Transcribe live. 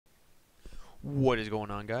What is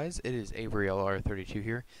going on, guys? It is Avery LR32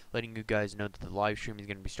 here, letting you guys know that the live stream is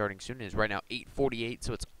going to be starting soon. It is right now 8:48,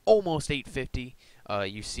 so it's almost 8:50.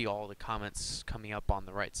 You see all the comments coming up on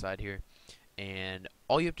the right side here, and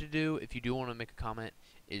all you have to do if you do want to make a comment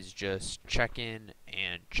is just check in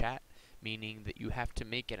and chat, meaning that you have to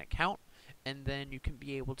make an account, and then you can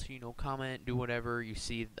be able to, comment, do whatever. You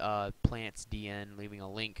see Plants DN leaving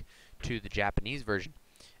a link to the Japanese version.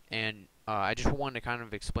 And I just wanted to kind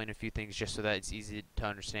of explain a few things just so that it's easy to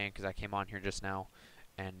understand, because I came on here just now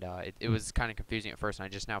and it was kind of confusing at first, and I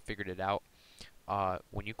just now figured it out.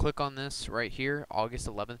 When you click on this right here, August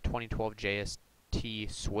 11th, 2012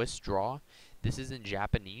 JST Swiss Draw, this is in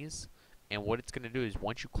Japanese, and what it's going to do is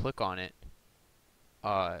once you click on it,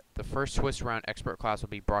 the first Swiss round expert class will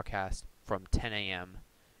be broadcast from 10 a.m.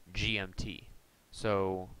 GMT.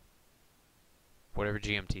 So whatever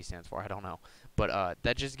GMT stands for, I don't know. But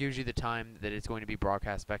that just gives you the time that it's going to be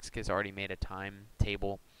broadcast. Vexkis already made a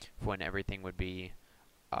timetable for when everything would be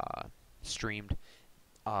streamed.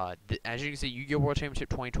 As you can see, Yu-Gi-Oh! World Championship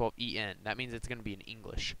 2012 EN. That means it's going to be in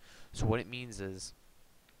English. So what it means is,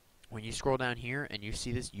 when you scroll down here and you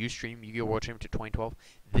see this Ustream Yu-Gi-Oh! World Championship 2012,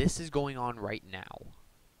 this is going on right now.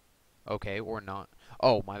 Okay, or not.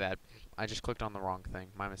 Oh, my bad. I just clicked on the wrong thing.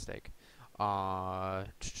 My mistake.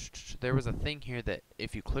 There was a thing here that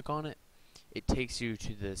if you click on it, it takes you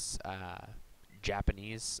to this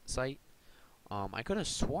Japanese site. I could have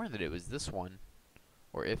sworn that it was this one,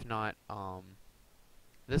 or if not,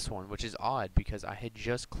 this one, which is odd because I had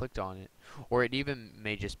just clicked on it, or it even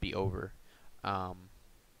may just be over.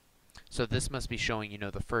 So this must be showing,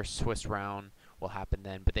 the first Swiss round will happen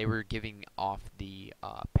then, but they were giving off the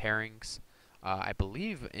pairings. I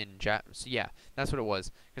believe in so yeah, that's what it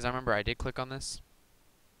was. Because I remember I did click on this,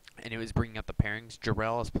 and it was bringing up the pairings.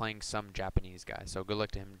 Jarrell is playing some Japanese guy, so good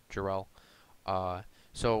luck to him, Jarrell.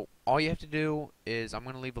 So all you have to do is, I'm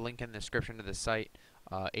going to leave a link in the description to the site.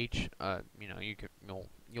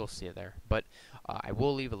 You'll see it there. But I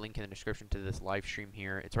will leave a link in the description to this live stream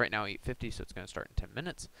here. It's right now 8:50, so it's going to start in 10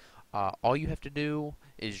 minutes. All you have to do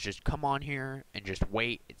is just come on here and just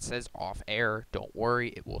wait. It says off air. Don't worry,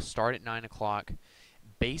 it will start at 9 o'clock.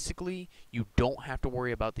 Basically, you don't have to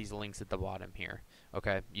worry about these links at the bottom here.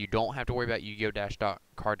 Okay, you don't have to worry about Yu-Gi-Oh!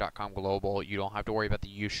 Card.com global. You don't have to worry about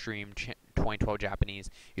the Ustream 2012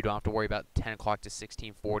 Japanese. You don't have to worry about 10 o'clock to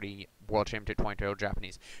 1640 World Championship 2012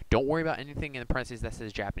 Japanese. Don't worry about anything in the parentheses that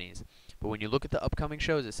says Japanese. But when you look at the upcoming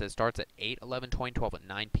shows, it says starts at 8/11/2012 at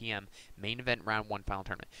 9 p.m. Main event round 1 final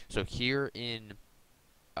tournament. So here in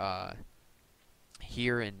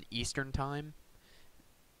Eastern time,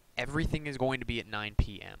 everything is going to be at 9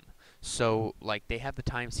 p.m. So, like, they have the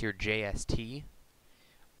times here, JST.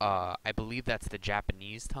 I believe that's the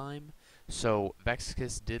Japanese time. So,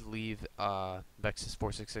 Vexkis did leave,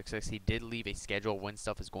 Vexkis4666, he did leave a schedule when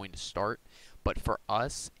stuff is going to start. But for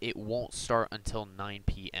us, it won't start until 9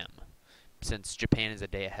 p.m. since Japan is a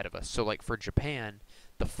day ahead of us. So, like, for Japan,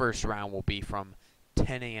 the first round will be from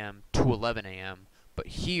 10 a.m. to 11 a.m. But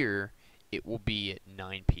here, it will be at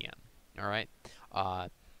 9 p.m. Alright?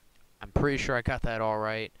 I'm pretty sure I got that all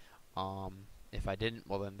right. If I didn't,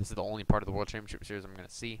 well then this is the only part of the World Championship Series I'm going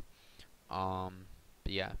to see. But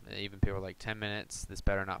yeah, even people are like 10 minutes, this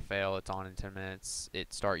better not fail, it's on in 10 minutes,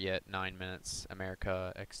 it start yet, 9 minutes,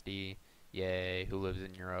 America, XD, yay, who lives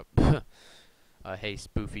in Europe? Hey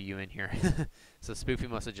Spoofy, you in here? So Spoofy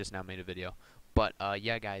must have just now made a video. But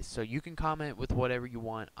yeah guys, so you can comment with whatever you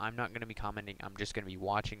want. I'm not going to be commenting, I'm just going to be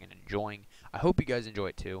watching and enjoying. I hope you guys enjoy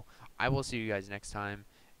it too. I will see you guys next time.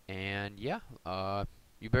 And yeah,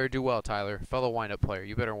 you better do well, Tyler. Fellow wind-up player,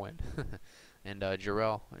 you better win. And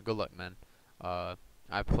Jarrell, good luck, man.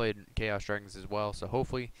 I played Chaos Dragons as well, so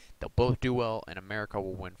hopefully they'll both do well, and America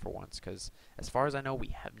will win for once. Because as far as I know, we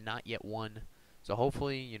have not yet won. So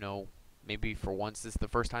hopefully, maybe for once this is the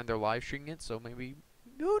first time they're live streaming it. So maybe,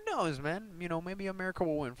 who knows, man? Maybe America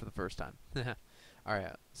will win for the first time. All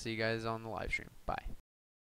right, see you guys on the live stream. Bye.